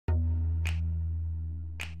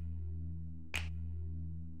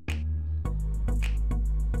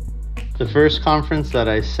The first conference that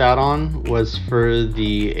I sat on was for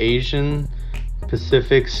the Asian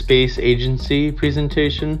Pacific Space Agency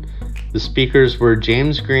presentation. The speakers were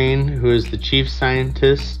James Green, who is the chief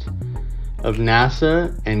scientist of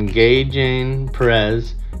NASA, and Gay Jane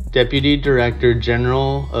Perez, Deputy Director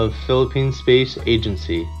General of Philippine Space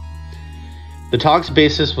Agency. The talk's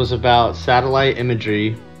basis was about satellite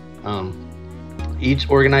imagery. Each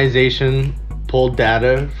organization pulled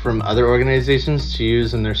data from other organizations to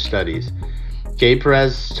use in their studies. Gay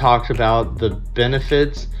Perez talked about the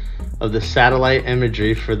benefits of the satellite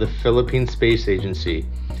imagery for the Philippine Space Agency.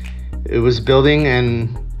 It was building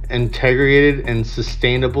an integrated and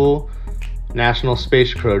sustainable national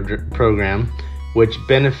space program, which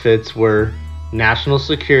benefits were national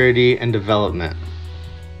security and development.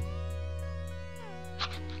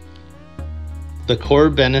 The core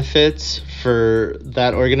benefits for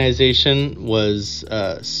that organization was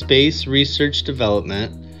space research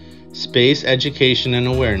development, space education and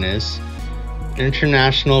awareness,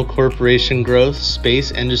 international corporation growth,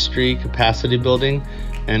 space industry capacity building,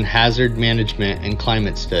 and hazard management and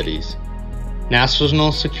climate studies,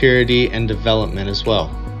 national security and development as well.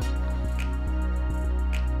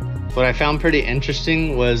 What I found pretty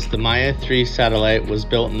interesting was the Maya 3 satellite was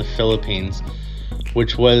built in the Philippines,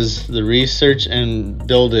 which was the research and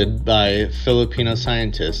builded by Filipino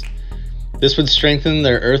scientists. This would strengthen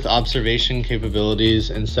their Earth observation capabilities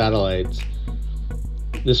and satellites.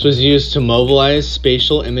 This was used to mobilize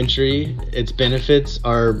spatial imagery. Its benefits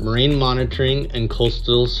are marine monitoring and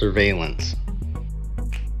coastal surveillance.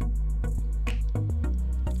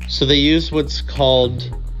 So they used what's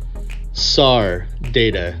called SAR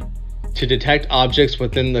data to detect objects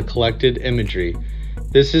within the collected imagery.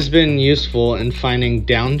 This has been useful in finding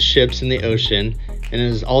downed ships in the ocean and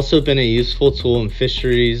has also been a useful tool in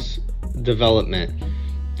fisheries development.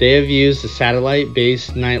 They have used a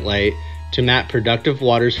satellite-based nightlight to map productive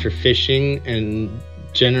waters for fishing and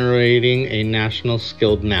generating a national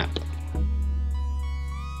skilled map.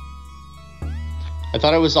 I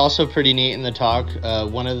thought it was also pretty neat in the talk.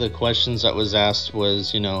 One of the questions that was asked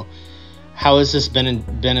was, how has this been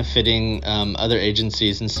benefiting other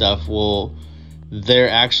agencies and stuff? Well, they're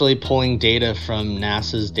actually pulling data from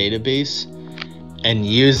NASA's database and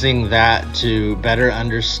using that to better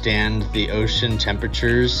understand the ocean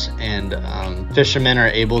temperatures, and fishermen are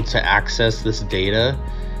able to access this data.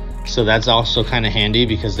 So that's also kind of handy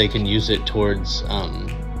because they can use it towards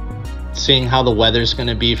seeing how the weather's going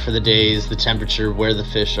to be for the days, the temperature, where the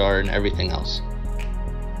fish are, and everything else.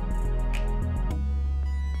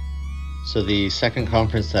 So the second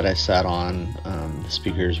conference that I sat on, the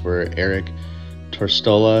speakers were Eric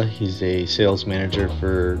Torstola. He's a sales manager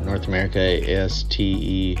for North America,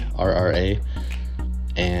 ASTERRA,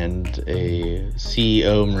 and a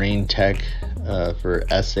CEO Marine Tech for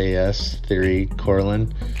SAS Theory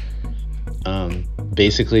Corlin.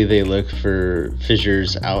 Basically, they look for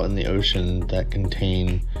fissures out in the ocean that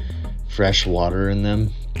contain fresh water in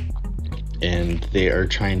them, and they are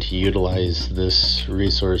trying to utilize this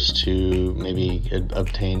resource to maybe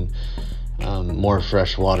obtain more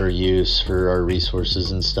freshwater use for our resources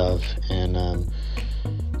and stuff. And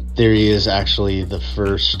Theory is actually the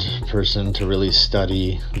first person to really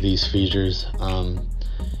study these fissures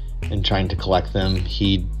and trying to collect them.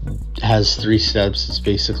 He has 3 steps. It's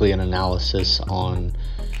basically an analysis on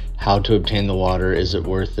how to obtain the water, is it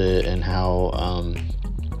worth it, and how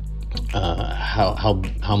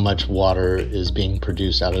much water is being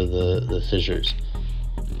produced out of the fissures.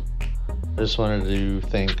 I just wanted to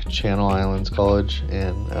thank Channel Islands College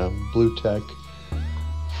and BlueTech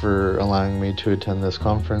for allowing me to attend this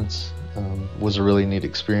conference. It was a really neat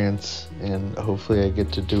experience, and hopefully I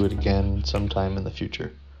get to do it again sometime in the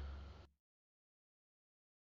future.